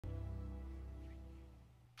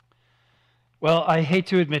Well, I hate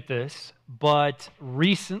to admit this, but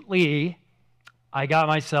recently I got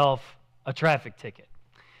myself a traffic ticket.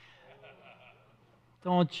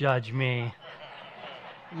 Don't judge me.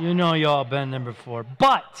 You know you all been there before.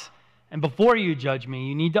 But, and before you judge me,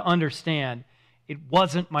 you need to understand it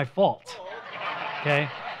wasn't my fault. Okay?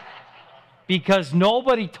 Because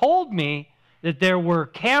nobody told me that there were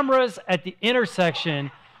cameras at the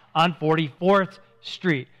intersection on 44th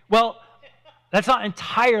Street. Well, that's not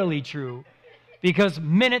entirely true, because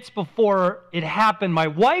minutes before it happened, my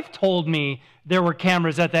wife told me there were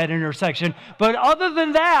cameras at that intersection. But other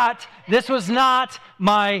than that, this was not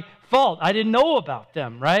my fault. I didn't know about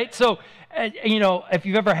them, right? So, you know, if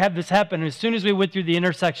you've ever had this happen, as soon as we went through the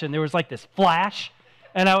intersection, there was like this flash,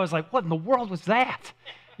 and I was like, what in the world was that?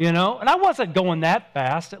 You know, and I wasn't going that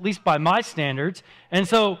fast, at least by my standards. And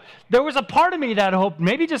so there was a part of me that hoped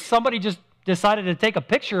maybe just somebody just decided to take a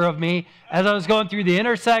picture of me as I was going through the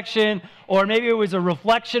intersection, or maybe it was a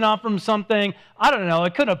reflection off from something. I don't know.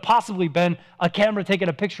 It couldn't have possibly been a camera taking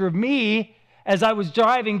a picture of me as I was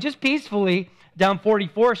driving just peacefully down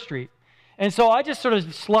 44th Street. And so I just sort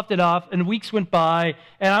of sloughed it off, and weeks went by,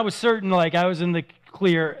 and I was certain like I was in the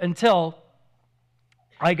clear until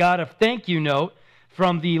I got a thank you note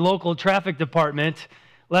from the local traffic department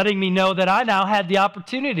letting me know that I now had the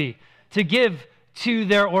opportunity to give to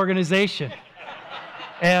their organization.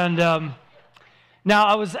 And now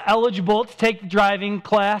I was eligible to take the driving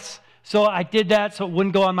class, so I did that so it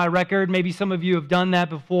wouldn't go on my record. Maybe some of you have done that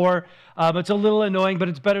before. It's a little annoying, but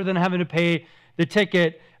it's better than having to pay the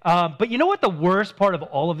ticket. But you know what the worst part of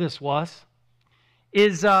all of this was?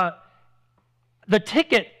 Is the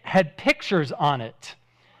ticket had pictures on it.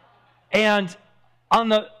 And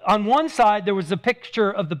on one side, there was a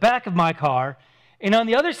picture of the back of my car, and on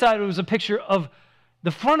the other side, it was a picture of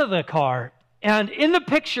the front of the car. And in the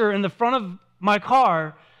picture in the front of my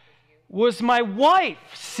car was my wife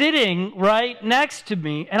sitting right next to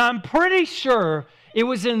me. And I'm pretty sure it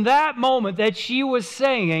was in that moment that she was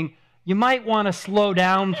saying, you might want to slow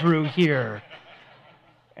down through here.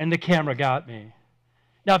 And the camera got me.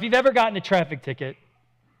 Now, if you've ever gotten a traffic ticket,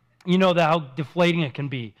 you know how deflating it can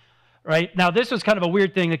be. Right? Now, this was kind of a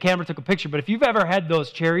weird thing. The camera took a picture, but if you've ever had those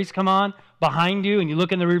cherries come on behind you and you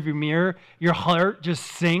look in the rearview mirror, your heart just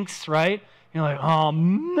sinks, right? You're like, oh,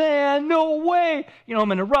 man, no way. You know,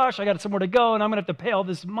 I'm in a rush. I got somewhere to go, and I'm going to have to pay all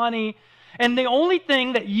this money. And the only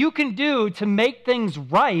thing that you can do to make things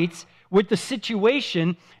right with the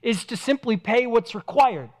situation is to simply pay what's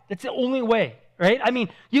required. That's the only way. Right? I mean,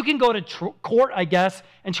 you can go to court, I guess,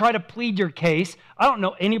 and try to plead your case. I don't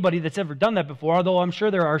know anybody that's ever done that before, although I'm sure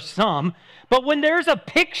there are some. But when there's a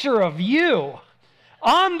picture of you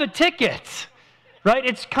on the ticket, right,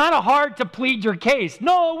 it's kind of hard to plead your case.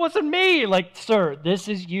 No, it wasn't me. Like, sir, this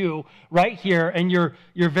is you right here, and your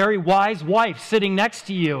very wise wife sitting next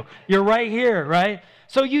to you. You're right here, right?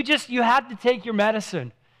 So you have to take your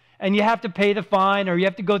medicine. And you have to pay the fine, or you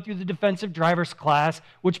have to go through the defensive driver's class,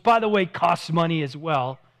 which, by the way, costs money as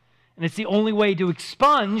well. And it's the only way to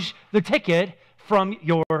expunge the ticket from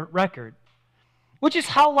your record, which is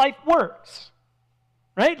how life works,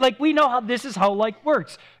 right? Like, we know how this is how life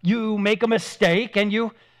works. You make a mistake, and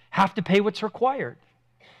you have to pay what's required.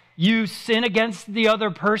 You sin against the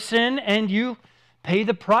other person, and you pay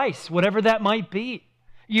the price, whatever that might be.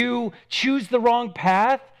 You choose the wrong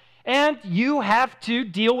path, and you have to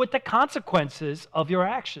deal with the consequences of your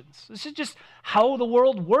actions. This is just how the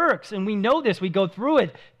world works, and we know this. We go through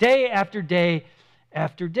it day after day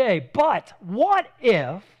after day. But what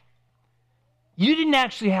if you didn't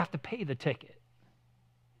actually have to pay the ticket?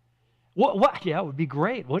 What? Yeah, it would be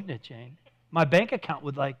great, wouldn't it, Jane? My bank account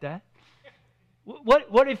would like that.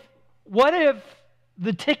 What if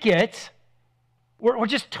the tickets were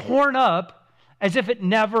just torn up as if it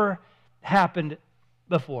never happened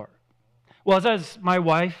before? Well, as my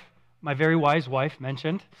wife, my very wise wife,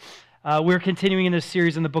 mentioned, we're continuing in this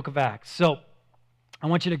series in the book of Acts. So I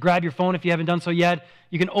want you to grab your phone if you haven't done so yet.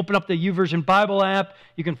 You can open up the YouVersion Bible app.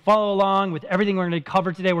 You can follow along with everything we're going to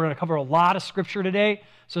cover today. We're going to cover a lot of scripture today,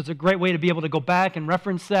 so it's a great way to be able to go back and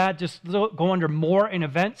reference that. Just go under More in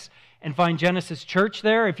Events and find Genesis Church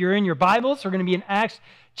there. If you're in your Bibles, we're going to be in Acts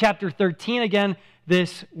chapter 13 again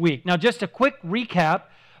this week. Now, just a quick recap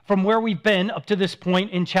from where we've been up to this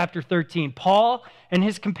point in chapter 13. Paul and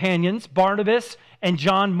his companions, Barnabas and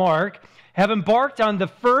John Mark, have embarked on the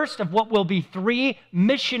first of what will be 3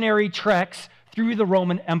 missionary treks through the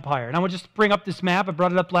Roman Empire. And I want to just bring up this map. I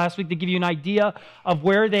brought it up last week to give you an idea of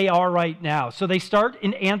where they are right now. So they start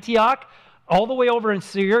in Antioch all the way over in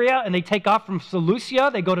Syria, and they take off from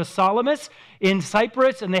Seleucia. They go to Salamis in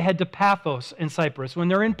Cyprus, and they head to Paphos in Cyprus. When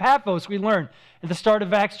they're in Paphos, we learn at the start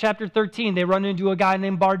of Acts chapter 13, they run into a guy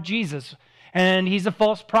named Bar-Jesus, and he's a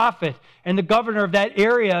false prophet. And the governor of that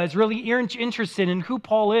area is really interested in who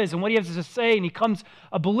Paul is and what he has to say, and he becomes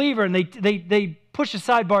a believer, and they push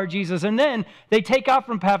aside Bar-Jesus, and then they take off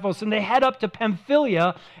from Paphos, and they head up to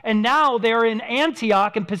Pamphylia, and now they're in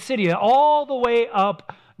Antioch and Pisidia, all the way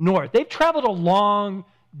up north. They've traveled a long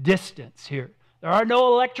distance here. There are no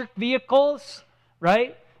electric vehicles,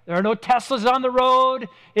 right? There are no Teslas on the road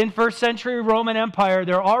in first century Roman Empire.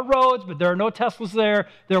 There are roads, but there are no Teslas there.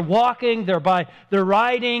 They're walking, they're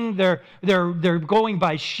riding, they're going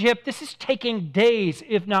by ship. This is taking days,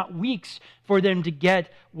 if not weeks, for them to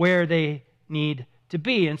get where they need to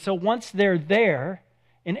be. And so once they're there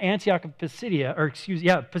in Antioch of Pisidia,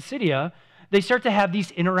 Pisidia, they start to have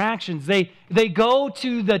these interactions. They go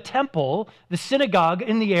to the temple, the synagogue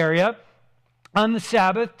in the area, on the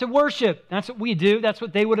Sabbath to worship. That's what we do. That's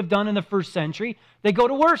what they would have done in the first century. They go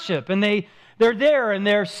to worship, and they're there, and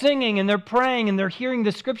they're singing, and they're praying, and they're hearing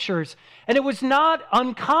the scriptures. And it was not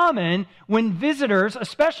uncommon when visitors,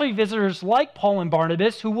 especially visitors like Paul and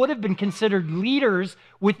Barnabas, who would have been considered leaders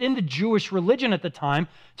within the Jewish religion at the time,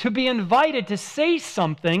 to be invited to say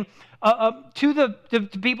something to the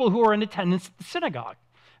people who are in attendance at the synagogue.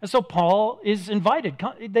 And so Paul is invited.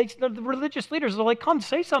 The religious leaders are like, come,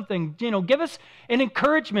 say something. Give us an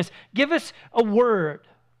encouragement. Give us a word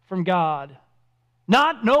from God.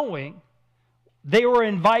 Not knowing they were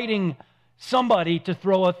inviting somebody to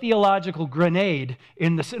throw a theological grenade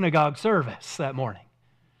in the synagogue service that morning.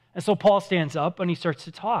 And so Paul stands up and he starts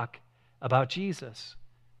to talk about Jesus.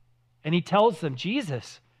 And he tells them,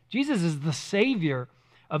 Jesus is the Savior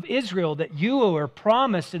of Israel that you were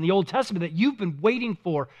promised in the Old Testament, that you've been waiting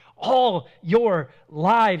for all your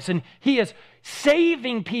lives. And he is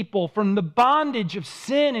saving people from the bondage of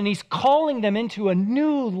sin, and he's calling them into a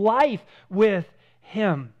new life with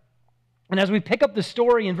him. And as we pick up the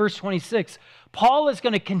story in verse 26, Paul is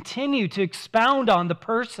going to continue to expound on the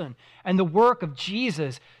person and the work of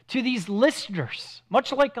Jesus to these listeners,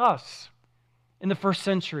 much like us in the first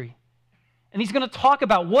century. And he's going to talk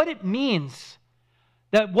about what it means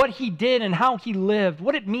that what he did and how he lived,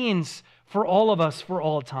 what it means for all of us for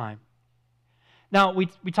all time. Now, we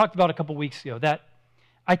talked about a couple weeks ago that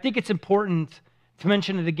I think it's important to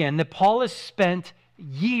mention it again, that Paul has spent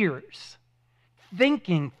years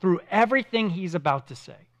thinking through everything he's about to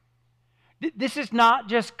say. This is not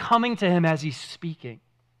just coming to him as he's speaking.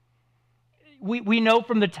 We know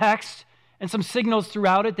from the text and some signals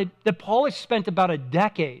throughout it that Paul has spent about a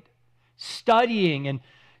decade studying and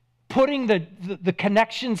putting the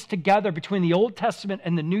connections together between the Old Testament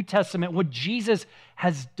and the New Testament, what Jesus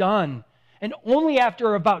has done. And only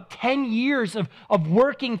after about 10 years of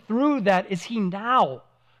working through that is he now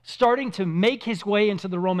starting to make his way into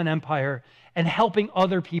the Roman Empire and helping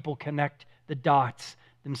other people connect the dots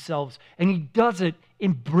themselves. And he does it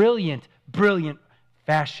in brilliant, brilliant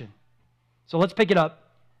fashion. So let's pick it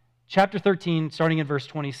up. Chapter 13, starting in verse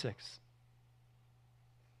 26.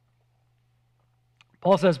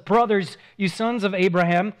 Paul says, brothers, you sons of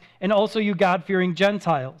Abraham, and also you God-fearing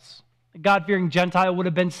Gentiles. A God-fearing Gentile would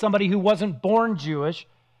have been somebody who wasn't born Jewish,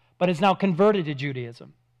 but is now converted to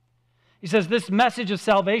Judaism. He says, this message of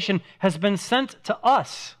salvation has been sent to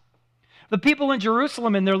us. The people in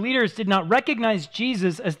Jerusalem and their leaders did not recognize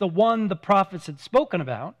Jesus as the one the prophets had spoken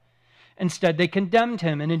about. Instead, they condemned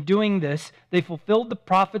him, and in doing this, they fulfilled the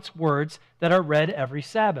prophets' words that are read every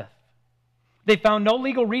Sabbath. They found no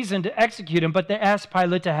legal reason to execute him, but they asked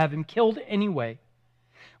Pilate to have him killed anyway.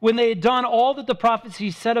 When they had done all that the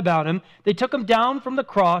prophecy said about him, they took him down from the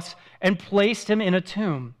cross and placed him in a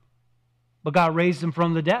tomb. But God raised him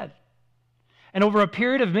from the dead. And over a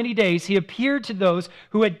period of many days, he appeared to those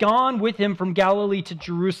who had gone with him from Galilee to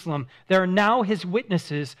Jerusalem. They are now his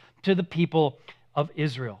witnesses to the people of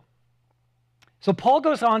Israel. So Paul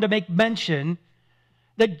goes on to make mention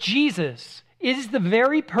that Jesus is the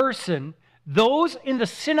very person those in the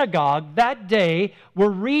synagogue that day were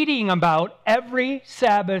reading about every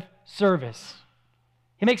Sabbath service.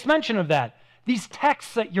 He makes mention of that. These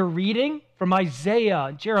texts that you're reading from Isaiah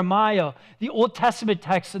and Jeremiah, the Old Testament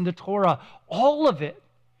texts and the Torah, all of it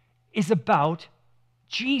is about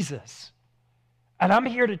Jesus. And I'm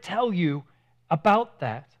here to tell you about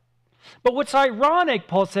that. But what's ironic,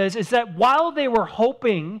 Paul says, is that while they were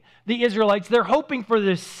hoping, the Israelites, they're hoping for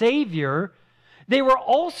this Savior, they were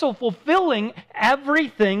also fulfilling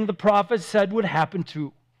everything the prophets said would happen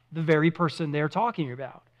to the very person they're talking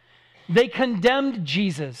about. They condemned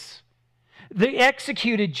Jesus. They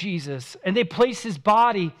executed Jesus, and they placed his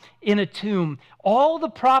body in a tomb. All the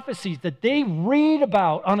prophecies that they read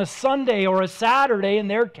about on a Sunday or a Saturday, in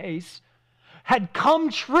their case, had come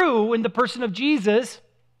true in the person of Jesus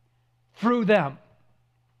through them.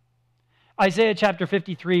 Isaiah chapter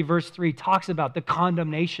 53, verse 3 talks about the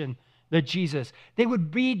condemnation that Jesus. They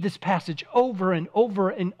would read this passage over and over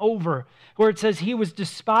and over, where it says he was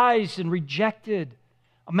despised and rejected,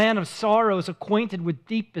 a man of sorrows, acquainted with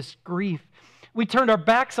deepest grief. We turned our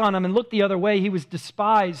backs on him and looked the other way. He was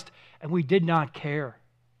despised, and we did not care.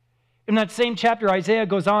 In that same chapter, Isaiah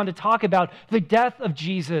goes on to talk about the death of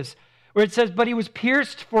Jesus, where it says, but he was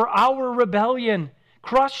pierced for our rebellion,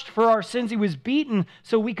 crushed for our sins. He was beaten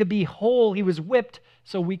so we could be whole. He was whipped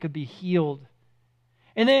so we could be healed.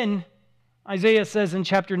 And then Isaiah says in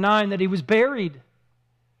chapter 9 that he was buried,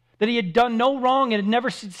 that he had done no wrong and had never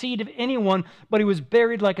succeeded anyone, but he was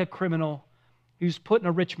buried like a criminal. He was put in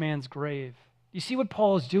a rich man's grave. You see what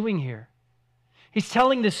Paul is doing here? He's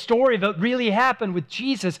telling the story of what really happened with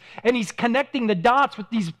Jesus, and he's connecting the dots with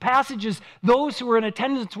these passages those who were in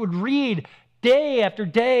attendance would read day after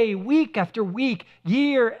day, week after week,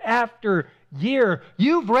 year after year.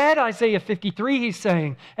 You've read Isaiah 53, he's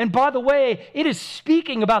saying. And by the way, it is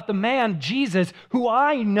speaking about the man, Jesus, who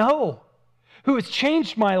I know, who has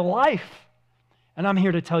changed my life. And I'm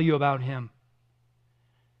here to tell you about him.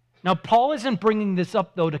 Now, Paul isn't bringing this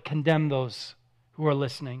up, though, to condemn those who are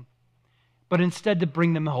listening, but instead to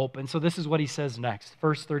bring them hope. And so this is what he says next,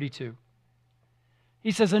 verse 32.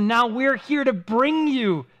 He says, and now we're here to bring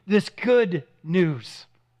you this good news.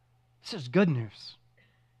 This is good news.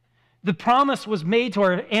 The promise was made to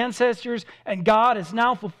our ancestors, and God has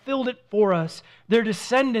now fulfilled it for us, their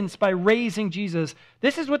descendants, by raising Jesus.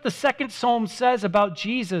 This is what the second psalm says about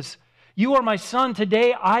Jesus. You are my son.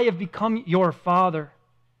 Today I have become your father.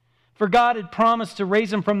 For God had promised to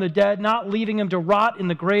raise him from the dead, not leaving him to rot in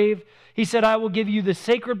the grave. He said, I will give you the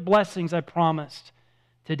sacred blessings I promised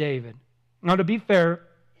to David. Now, to be fair,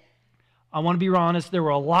 I want to be honest, there were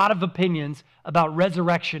a lot of opinions about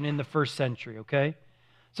resurrection in the first century, okay?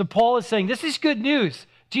 So Paul is saying, this is good news.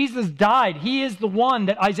 Jesus died. He is the one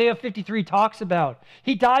that Isaiah 53 talks about.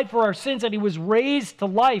 He died for our sins, and he was raised to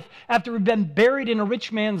life after he'd been buried in a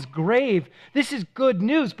rich man's grave. This is good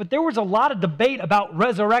news, but there was a lot of debate about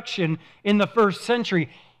resurrection in the first century,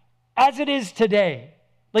 as it is today.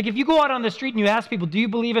 Like if you go out on the street and you ask people, do you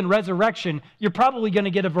believe in resurrection? You're probably going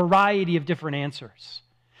to get a variety of different answers.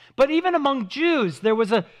 But even among Jews, there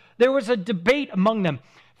was a debate among them.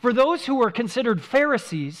 For those who were considered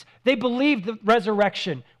Pharisees, they believed that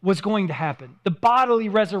resurrection was going to happen, the bodily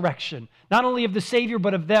resurrection, not only of the Savior,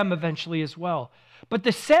 but of them eventually as well. But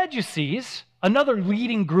the Sadducees, another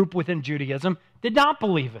leading group within Judaism, did not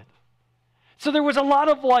believe it. So there was a lot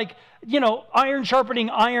of iron sharpening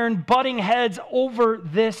iron, butting heads over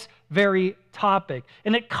this very topic.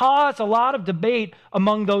 And it caused a lot of debate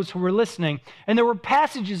among those who were listening. And there were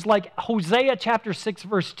passages like Hosea chapter 6,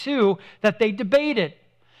 verse 2, that they debated,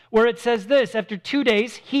 where it says this, after 2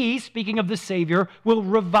 days, he, speaking of the Savior, will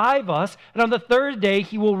revive us, and on the third day,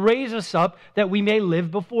 he will raise us up that we may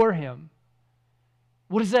live before him.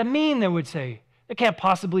 What does that mean, they would say? It can't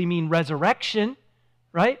possibly mean resurrection,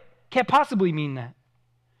 right? Can't possibly mean that.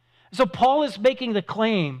 So Paul is making the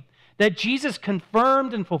claim that Jesus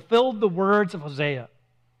confirmed and fulfilled the words of Hosea.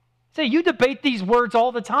 Say, you debate these words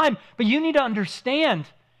all the time, but you need to understand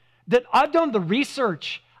that I've done the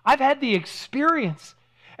research. I've had the experience.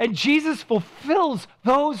 And Jesus fulfills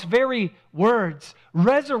those very words.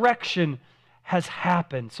 Resurrection has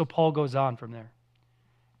happened. So Paul goes on from there.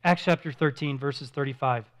 Acts chapter 13, verses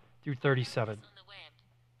 35 through 37.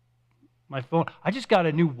 My phone. I just got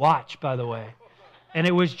a new watch, by the way. And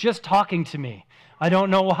it was just talking to me. I don't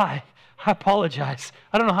know why. I apologize.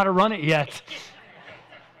 I don't know how to run it yet.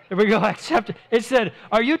 Here we go. Acts chapter. It said,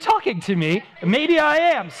 are you talking to me? Maybe I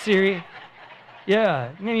am, Siri.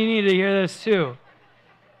 Yeah, maybe you need to hear this too.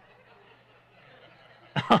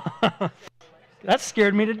 That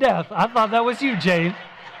scared me to death. I thought that was you, Jane.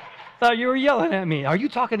 Thought you were yelling at me. Are you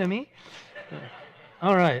talking to me?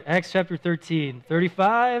 All right, Acts chapter 13,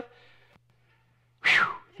 35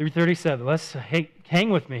 through 37. Let's hang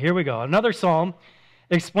with me. Here we go. Another psalm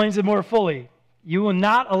explains it more fully. You will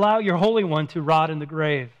not allow your Holy One to rot in the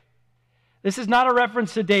grave. This is not a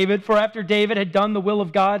reference to David, for after David had done the will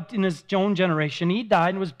of God in his own generation, he died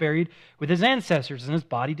and was buried with his ancestors, and his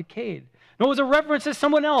body decayed. No, it was a reference to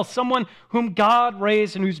someone else, someone whom God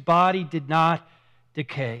raised and whose body did not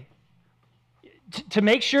decay. To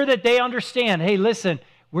make sure that they understand, hey, listen,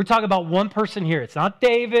 we're talking about one person here. It's not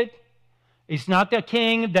David. It's not the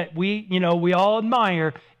king that we all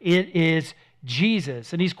admire. It is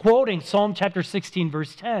Jesus. And he's quoting Psalm chapter 16,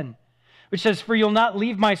 verse 10, which says, "For you'll not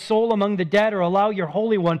leave my soul among the dead or allow your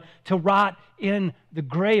Holy One to rot in the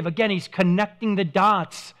grave." Again, he's connecting the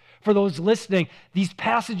dots for those listening. These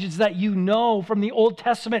passages that you know from the Old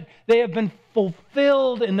Testament, they have been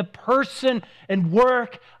fulfilled in the person and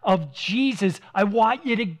work of Jesus. I want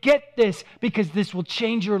you to get this, because this will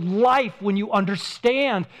change your life when you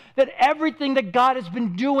understand that everything that God has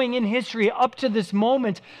been doing in history up to this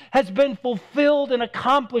moment has been fulfilled and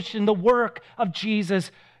accomplished in the work of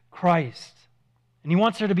Jesus Christ. And he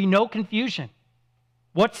wants there to be no confusion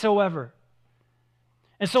whatsoever.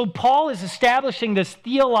 And so Paul is establishing this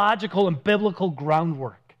theological and biblical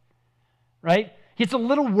groundwork, right? It's a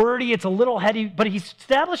little wordy, it's a little heady, but he's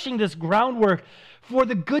establishing this groundwork for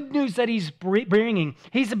the good news that he's bringing.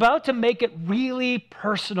 He's about to make it really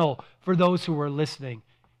personal for those who are listening.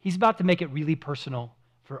 He's about to make it really personal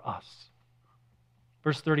for us.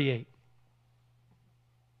 Verse 38.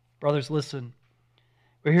 Brothers, listen.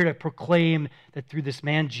 We're here to proclaim that through this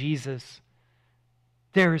man Jesus,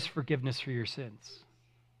 there is forgiveness for your sins.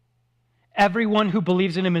 Everyone who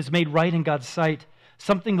believes in him is made right in God's sight,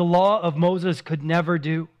 something the law of Moses could never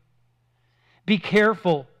do. Be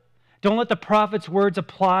careful. Don't let the prophet's words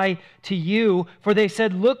apply to you, for they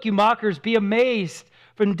said, "Look, you mockers, be amazed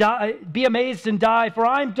and die, for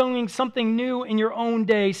I'm doing something new in your own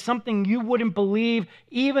day, something you wouldn't believe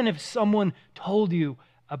even if someone told you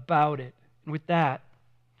about it." And with that,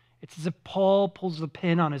 it's as if Paul pulls the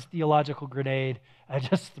pin on his theological grenade and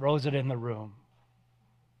just throws it in the room.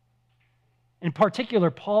 In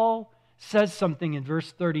particular, Paul says something in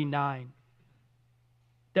verse 39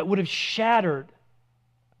 that would have shattered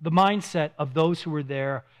the mindset of those who were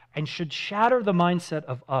there and should shatter the mindset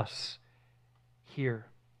of us here.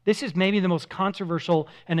 This is maybe the most controversial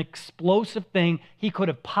and explosive thing he could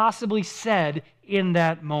have possibly said in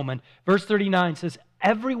that moment. Verse 39 says,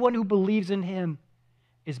 "Everyone who believes in him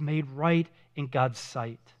is made right in God's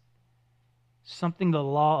sight, something the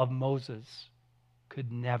law of Moses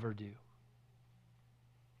could never do."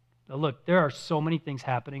 Now look, there are so many things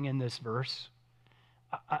happening in this verse.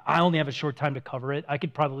 I only have a short time to cover it. I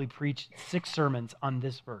could probably preach 6 sermons on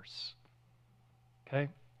this verse. Okay?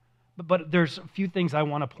 But there's a few things I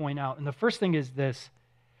want to point out. And the first thing is this.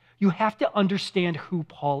 You have to understand who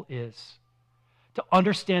Paul is to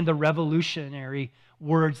understand the revolutionary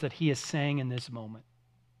words that he is saying in this moment.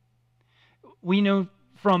 We know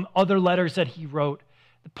from other letters that he wrote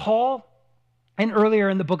that Paul, and earlier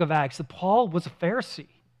in the book of Acts, that Paul was a Pharisee.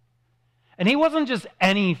 And he wasn't just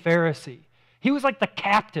any Pharisee. He was like the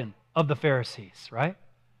captain of the Pharisees, right?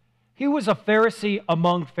 He was a Pharisee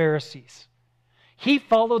among Pharisees. He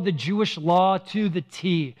followed the Jewish law to the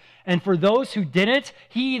T. And for those who didn't,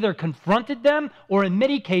 he either confronted them or in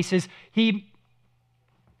many cases, he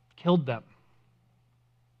killed them,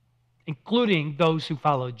 including those who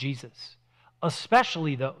followed Jesus,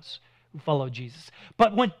 especially those who followed Jesus.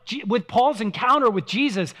 But with Paul's encounter with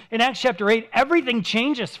Jesus in Acts chapter 8, everything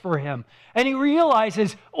changes for him. And he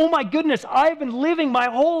realizes, oh my goodness, I've been living my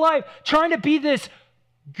whole life trying to be this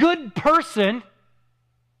good person.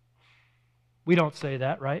 We don't say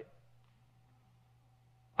that, right?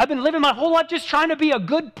 I've been living my whole life just trying to be a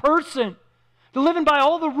good person, living by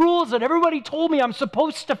all the rules that everybody told me I'm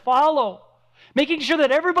supposed to follow, making sure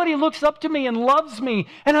that everybody looks up to me and loves me.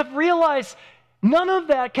 And I've realized none of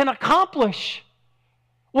that can accomplish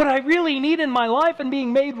what I really need in my life, and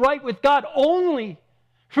being made right with God only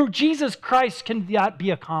through Jesus Christ can that be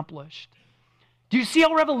accomplished. Do you see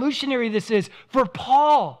how revolutionary this is for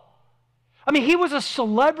Paul? I mean, he was a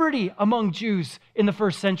celebrity among Jews in the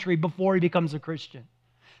first century before he becomes a Christian.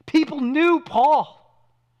 People knew Paul.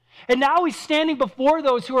 And now he's standing before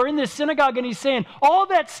those who are in this synagogue and he's saying, all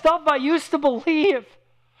that stuff I used to believe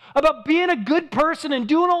about being a good person and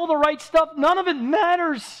doing all the right stuff, none of it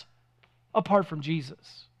matters apart from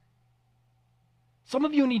Jesus. Some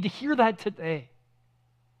of you need to hear that today.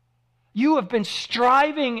 You have been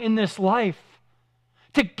striving in this life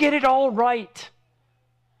to get it all right,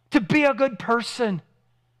 to be a good person,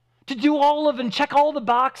 to do all of and check all the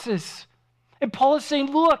boxes. And Paul is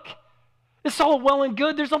saying, look, it's all well and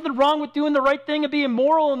good. There's nothing wrong with doing the right thing and being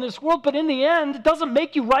moral in this world, but in the end, it doesn't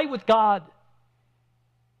make you right with God.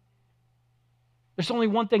 There's only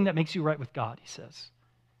one thing that makes you right with God, he says,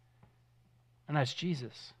 and that's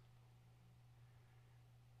Jesus.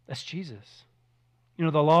 That's Jesus. You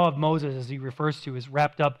know, the law of Moses, as he refers to, is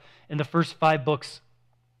wrapped up in the first 5 books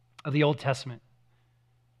of the Old Testament,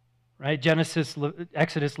 right? Genesis,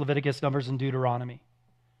 Exodus, Leviticus, Numbers, and Deuteronomy.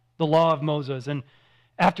 The law of Moses. And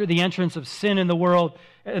after the entrance of sin in the world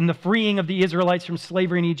and the freeing of the Israelites from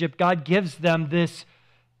slavery in Egypt, God gives them this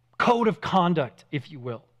code of conduct, if you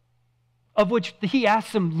will, of which he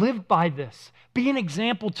asks them, live by this. Be an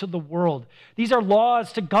example to the world. These are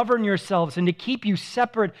laws to govern yourselves and to keep you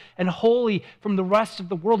separate and holy from the rest of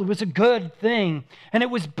the world. It was a good thing. And it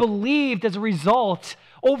was believed as a result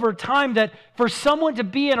over time that for someone to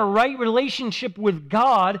be in a right relationship with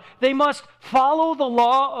God, they must follow the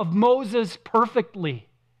law of Moses perfectly.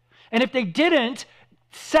 And if they didn't,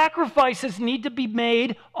 sacrifices need to be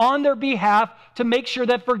made on their behalf to make sure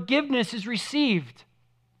that forgiveness is received.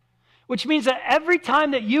 Which means that every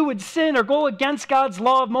time that you would sin or go against God's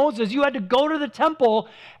law of Moses, you had to go to the temple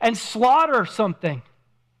and slaughter something.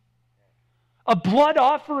 A blood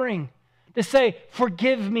offering to say,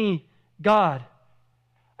 forgive me, God.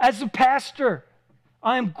 As a pastor,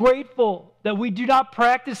 I am grateful that we do not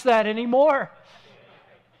practice that anymore.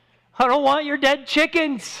 I don't want your dead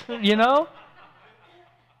chickens, you know?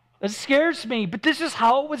 That scares me, but this is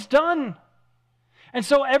how it was done. And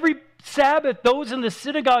so every Sabbath, those in the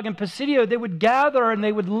synagogue in Pisidia, they would gather and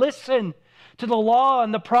they would listen to the law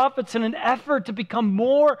and the prophets in an effort to become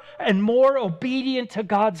more and more obedient to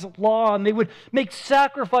God's law. And they would make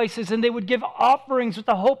sacrifices and they would give offerings with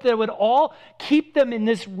the hope that it would all keep them in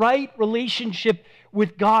this right relationship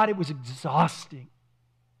with God. It was exhausting.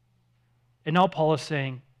 And now Paul is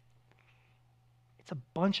saying, it's a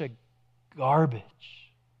bunch of garbage.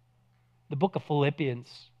 The book of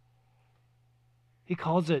Philippians, he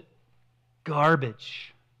calls it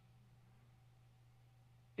garbage.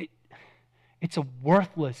 It's a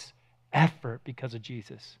worthless effort because of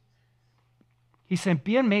Jesus. He's saying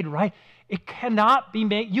being made right, it cannot be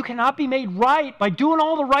made, you cannot be made right by doing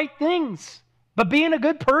all the right things. But being a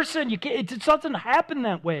good person, it doesn't happen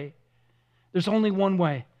that way. There's only one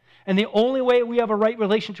way. And the only way we have a right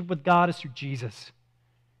relationship with God is through Jesus.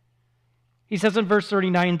 He says in verse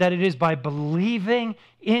 39 that it is by believing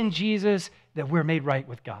in Jesus that we're made right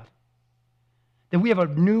with God. That we have a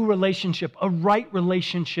new relationship, a right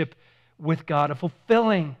relationship with God, a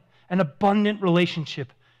fulfilling and abundant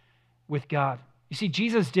relationship with God. You see,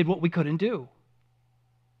 Jesus did what we couldn't do.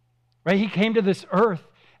 Right? He came to this earth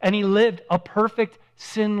and he lived a perfect,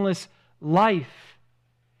 sinless life.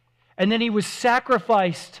 And then he was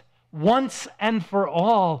sacrificed once and for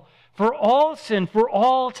all sin, for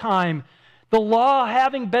all time. The law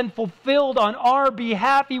having been fulfilled on our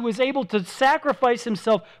behalf, he was able to sacrifice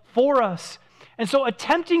himself for us. And so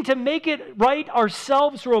attempting to make it right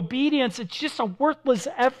ourselves through obedience, it's just a worthless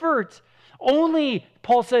effort. Only,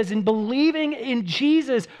 Paul says, in believing in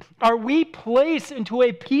Jesus are we placed into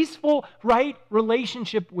a peaceful, right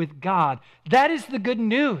relationship with God. That is the good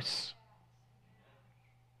news.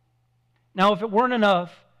 Now, if it weren't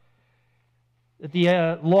enough that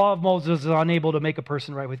the law of Moses is unable to make a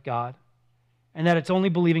person right with God, and that it's only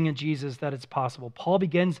believing in Jesus that it's possible, Paul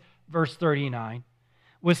begins verse 39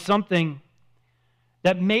 with something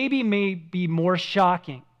that maybe may be more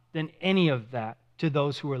shocking than any of that to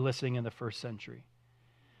those who were listening in the first century.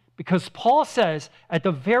 Because Paul says at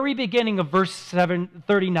the very beginning of verse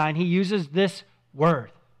 39, he uses this word,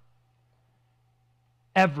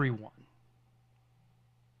 everyone.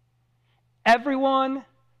 Everyone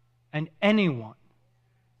and anyone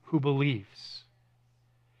who believes.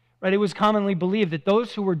 Right? It was commonly believed that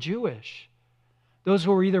those who were Jewish, those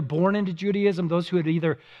who were either born into Judaism, those who had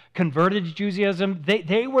either converted to Judaism,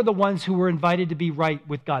 they were the ones who were invited to be right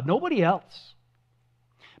with God. Nobody else.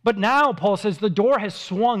 But now, Paul says, the door has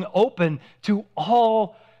swung open to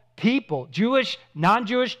all people. Jewish,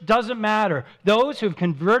 non-Jewish, doesn't matter. Those who have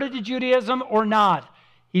converted to Judaism or not.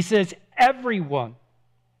 He says, everyone.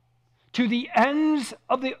 To the ends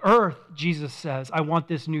of the earth, Jesus says, I want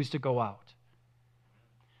this news to go out.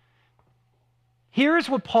 Here's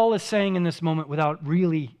what Paul is saying in this moment without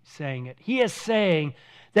really saying it. He is saying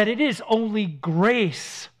that it is only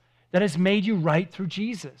grace that has made you right through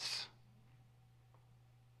Jesus.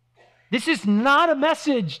 This is not a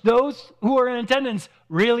message those who are in attendance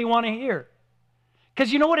really want to hear.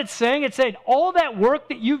 Because you know what it's saying? It's saying all that work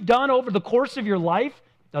that you've done over the course of your life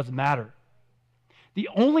doesn't matter. The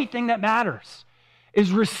only thing that matters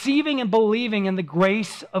is receiving and believing in the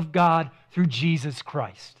grace of God through Jesus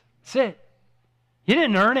Christ. That's it. You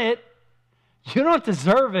didn't earn it. You don't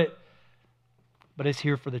deserve it. But it's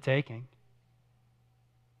here for the taking.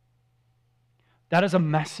 That is a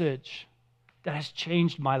message that has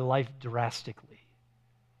changed my life drastically.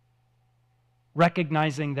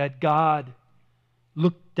 Recognizing that God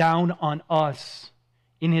looked down on us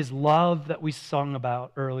in his love that we sung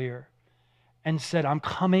about earlier and said, I'm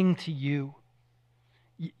coming to you.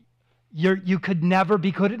 You could never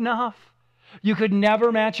be good enough. You could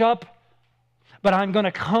never match up. But I'm going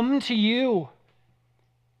to come to you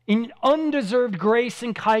in undeserved grace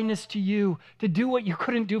and kindness to you, to do what you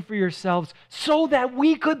couldn't do for yourselves, so that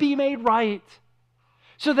we could be made right,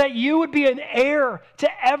 so that you would be an heir to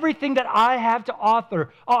everything that I have to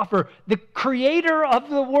offer. The Creator of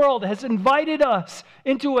the world has invited us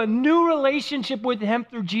into a new relationship with Him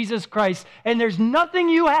through Jesus Christ, and there's nothing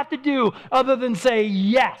you have to do other than say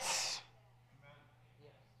yes.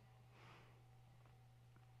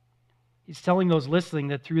 He's telling those listening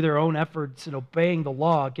that through their own efforts in obeying the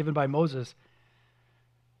law given by Moses,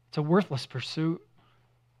 it's a worthless pursuit.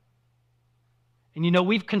 And you know,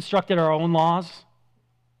 we've constructed our own laws.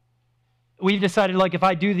 We've decided, like, if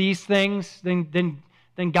I do these things, then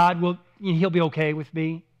God will, He'll be okay with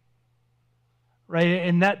me. Right?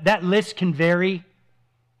 And that list can vary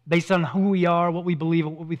based on who we are, what we believe,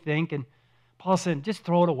 what we think. And Paul said, just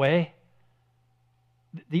throw it away.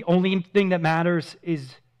 The only thing that matters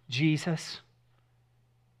is Jesus.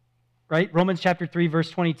 Right? Romans chapter 3, verse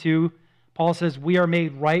 22, Paul says, we are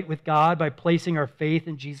made right with God by placing our faith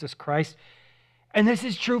in Jesus Christ. And this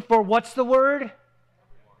is true for, what's the word?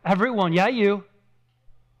 Everyone. Yeah, you.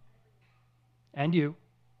 And you.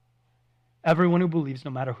 Everyone who believes,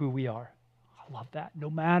 no matter who we are. I love that. No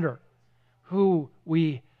matter who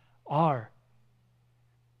we are.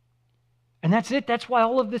 And that's it. That's why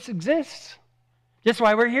all of this exists. That's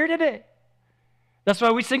why we're here today. That's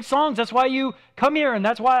why we sing songs. That's why you come here, and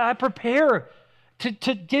that's why I prepare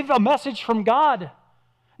to give a message from God.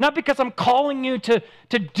 Not because I'm calling you to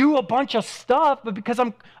do a bunch of stuff, but because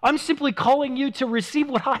I'm simply calling you to receive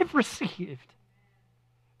what I've received.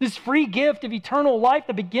 This free gift of eternal life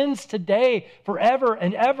that begins today, forever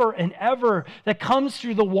and ever and ever, that comes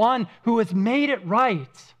through the one who has made it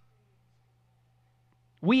right.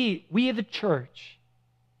 We the church,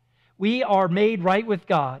 we are made right with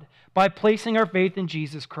God by placing our faith in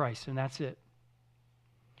Jesus Christ, and that's it.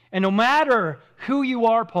 And no matter who you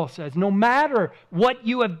are, Paul says, no matter what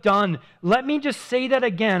you have done, let me just say that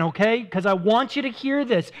again, okay? Because I want you to hear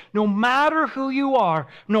this. No matter who you are,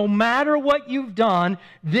 no matter what you've done,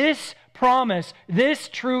 this promise, this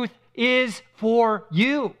truth is for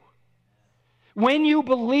you. When you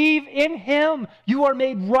believe in Him, you are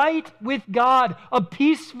made right with God, a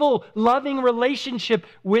peaceful, loving relationship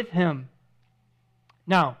with Him.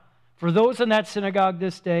 Now, for those in that synagogue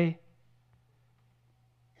this day,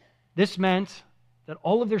 this meant that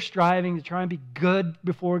all of their striving to try and be good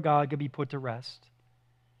before God could be put to rest.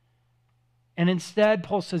 And instead,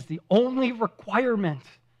 Paul says the only requirement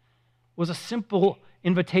was a simple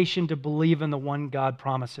invitation to believe in the one God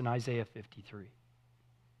promised in Isaiah 53.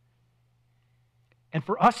 And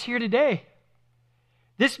for us here today,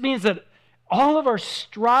 this means that all of our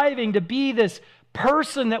striving to be this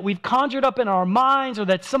person that we've conjured up in our minds, or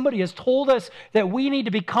that somebody has told us that we need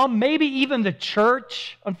to become, maybe even the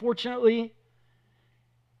church, unfortunately,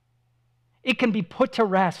 it can be put to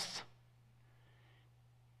rest.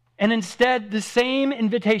 And instead, the same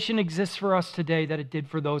invitation exists for us today that it did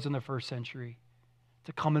for those in the first century,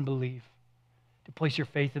 to come and believe, to place your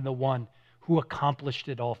faith in the one who accomplished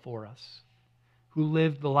it all for us, who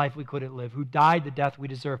lived the life we couldn't live, who died the death we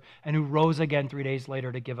deserve, and who rose again 3 days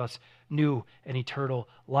later to give us new and eternal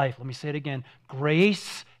life. Let me say it again.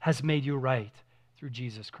 Grace has made you right through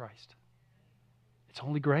Jesus Christ. It's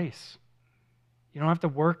only grace. You don't have to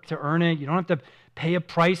work to earn it. You don't have to pay a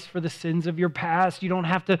price for the sins of your past. You don't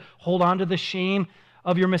have to hold on to the shame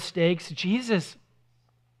of your mistakes. Jesus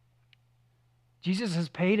has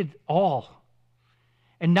paid it all.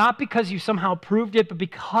 And not because you somehow proved it, but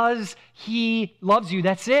because He loves you.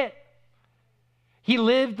 That's it. He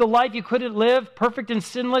lived the life you couldn't live, perfect and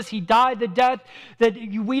sinless. He died the death that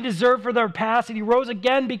we deserve for their past, and He rose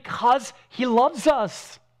again because He loves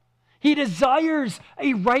us. He desires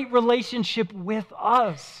a right relationship with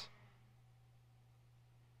us.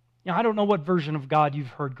 Now, I don't know what version of God you've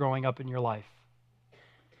heard growing up in your life,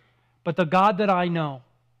 but the God that I know,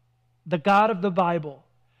 the God of the Bible,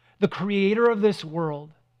 the Creator of this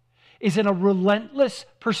world, is in a relentless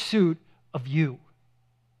pursuit of you.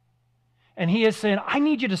 And He is saying, I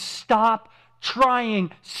need you to stop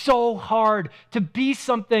trying so hard to be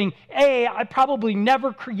something, A, I probably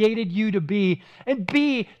never created you to be, and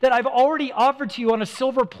B, that I've already offered to you on a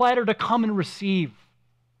silver platter to come and receive.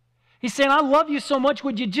 He's saying, I love you so much,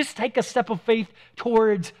 would you just take a step of faith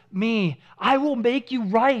towards me? I will make you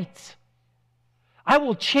right. I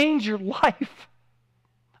will change your life.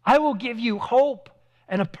 I will give you hope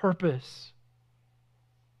and a purpose.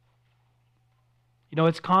 You know,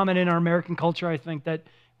 it's common in our American culture, I think, that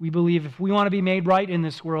we believe if we want to be made right in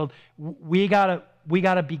this world, we gotta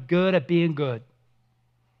be good at being good.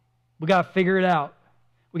 We got to figure it out.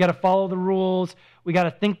 We got to follow the rules. We got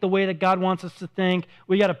to think the way that God wants us to think.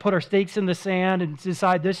 We got to put our stakes in the sand and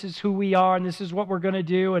decide this is who we are and this is what we're going to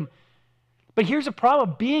do. But here's a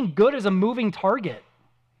problem. Being good is a moving target.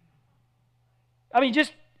 I mean,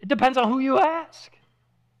 it depends on who you ask.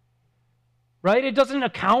 Right? It doesn't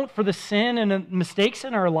account for the sin and the mistakes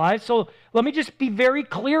in our lives. So let me just be very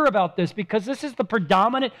clear about this, because this is the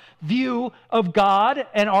predominant view of God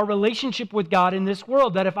and our relationship with God in this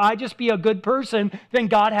world, that if I just be a good person, then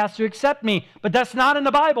God has to accept me. But that's not in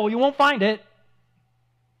the Bible. You won't find it.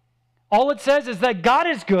 All it says is that God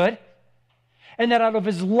is good, and that out of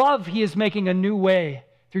his love, he is making a new way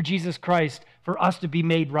through Jesus Christ for us to be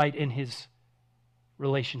made right in his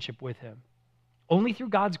relationship with him. Only through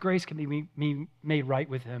God's grace can we be made right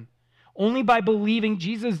with him. Only by believing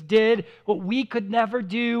Jesus did what we could never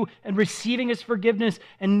do and receiving his forgiveness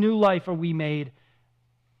and new life are we made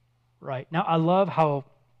right. Now, I love how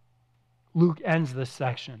Luke ends this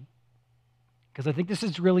section, because I think this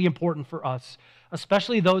is really important for us,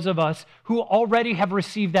 especially those of us who already have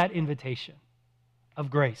received that invitation of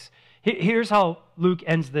grace. Here's how Luke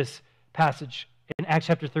ends this passage. In Acts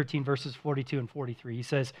chapter 13, verses 42 and 43, he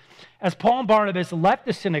says, as Paul and Barnabas left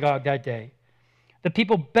the synagogue that day, the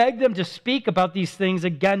people begged them to speak about these things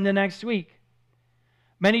again the next week.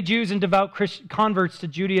 Many Jews and devout converts to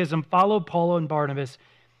Judaism followed Paul and Barnabas,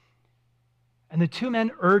 and the two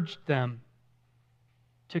men urged them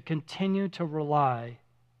to continue to rely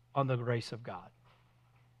on the grace of God.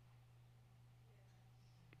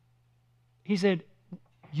 He said,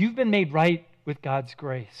 you've been made right with God's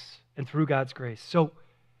grace and through God's grace. So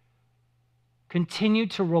continue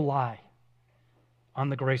to rely on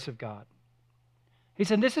the grace of God. He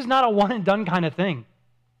said, this is not a one and done kind of thing.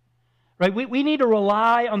 Right? We need to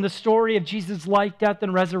rely on the story of Jesus' life, death,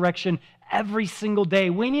 and resurrection every single day.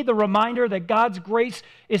 We need the reminder that God's grace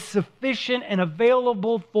is sufficient and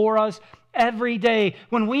available for us every day.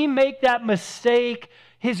 When we make that mistake,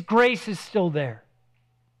 his grace is still there.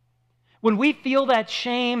 When we feel that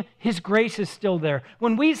shame, his grace is still there.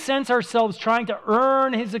 When we sense ourselves trying to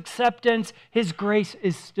earn his acceptance, his grace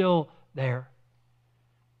is still there.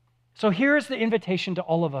 So here's the invitation to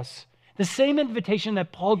all of us. The same invitation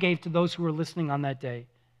that Paul gave to those who were listening on that day.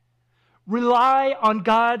 Rely on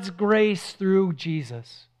God's grace through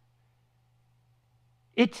Jesus.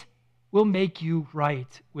 It will make you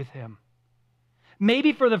right with him.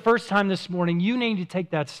 Maybe for the first time this morning, you need to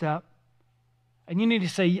take that step. And you need to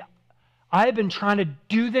say, I've been trying to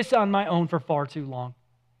do this on my own for far too long.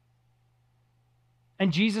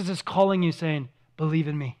 And Jesus is calling you saying, believe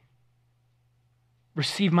in me.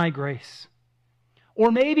 Receive my grace.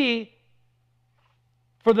 Or maybe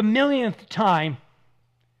for the millionth time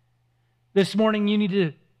this morning, you need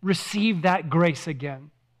to receive that grace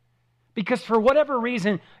again. Because for whatever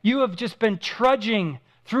reason, you have just been trudging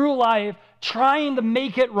through life, trying to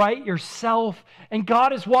make it right yourself. And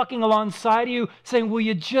God is walking alongside of you saying, will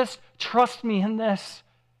you just trust me in this?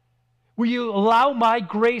 Will you allow my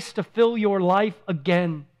grace to fill your life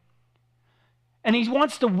again? And he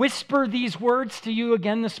wants to whisper these words to you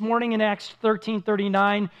again this morning in Acts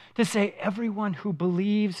 13:39 to say, everyone who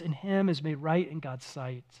believes in him is made right in God's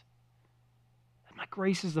sight. And my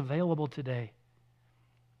grace is available today.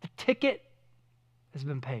 The ticket has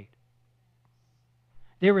been paid.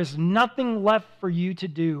 There is nothing left for you to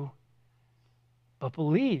do but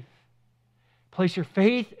believe. Place your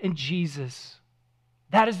faith in Jesus.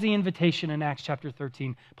 That is the invitation in Acts chapter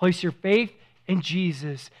 13. Place your faith in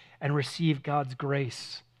Jesus and receive God's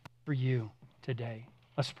grace for you today.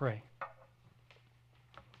 Let's pray.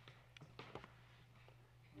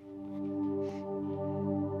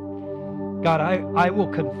 God, I will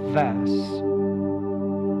confess.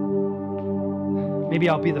 Maybe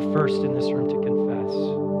I'll be the first in this room to confess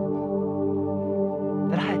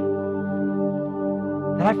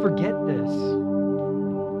that I forget this.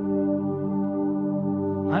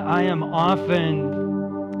 I am often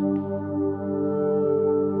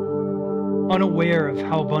unaware of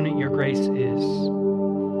how abundant your grace is.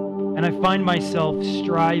 And I find myself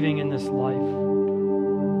striving in this life,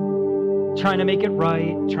 trying to make it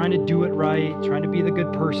right, trying to do it right, trying to be the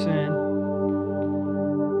good person.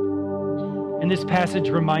 And this passage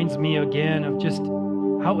reminds me again of just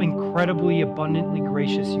how incredibly abundantly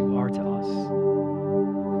gracious you are to us.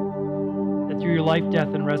 That through your life,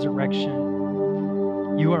 death, and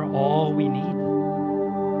resurrection, you are all we need.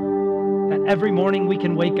 That every morning we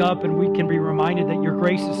can wake up and we can be reminded that your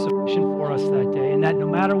grace is sufficient for us that day, and that no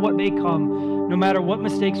matter what may come, no matter what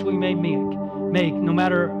mistakes we may make, no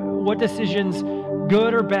matter what decisions,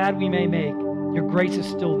 good or bad, we may make, your grace is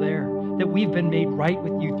still there, that we've been made right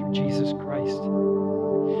with you through Jesus Christ.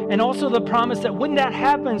 And also the promise that when that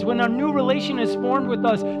happens, when our new relation is formed with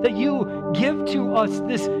us, that you give to us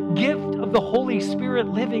this gift of the Holy Spirit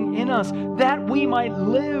living in us, that we might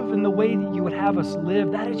live in the way that you would have us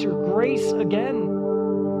live. That is your grace again.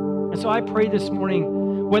 And so I pray this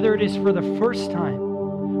morning, whether it is for the first time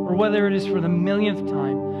or whether it is for the millionth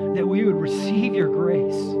time, that we would receive your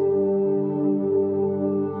grace.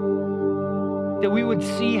 That we would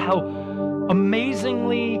see how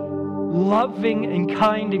amazingly loving and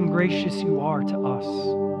kind and gracious you are to us.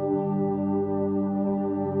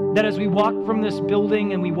 That as we walk from this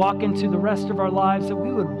building and we walk into the rest of our lives, that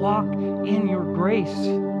we would walk in your grace.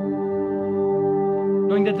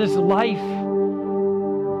 Knowing that this life,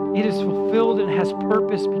 it is fulfilled and has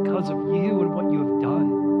purpose because of you and what you have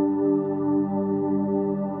done.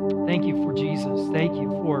 Thank you for Jesus. Thank you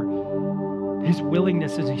for his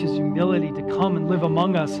willingness and his humility to come and live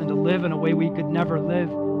among us and to live in a way we could never live,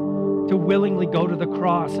 to willingly go to the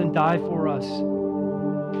cross and die for us,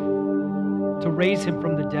 to raise him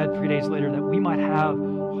from the dead 3 days later, that we might have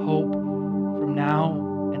hope from now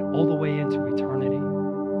and all the way into eternity.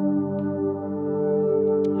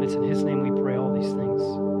 And it's in his name we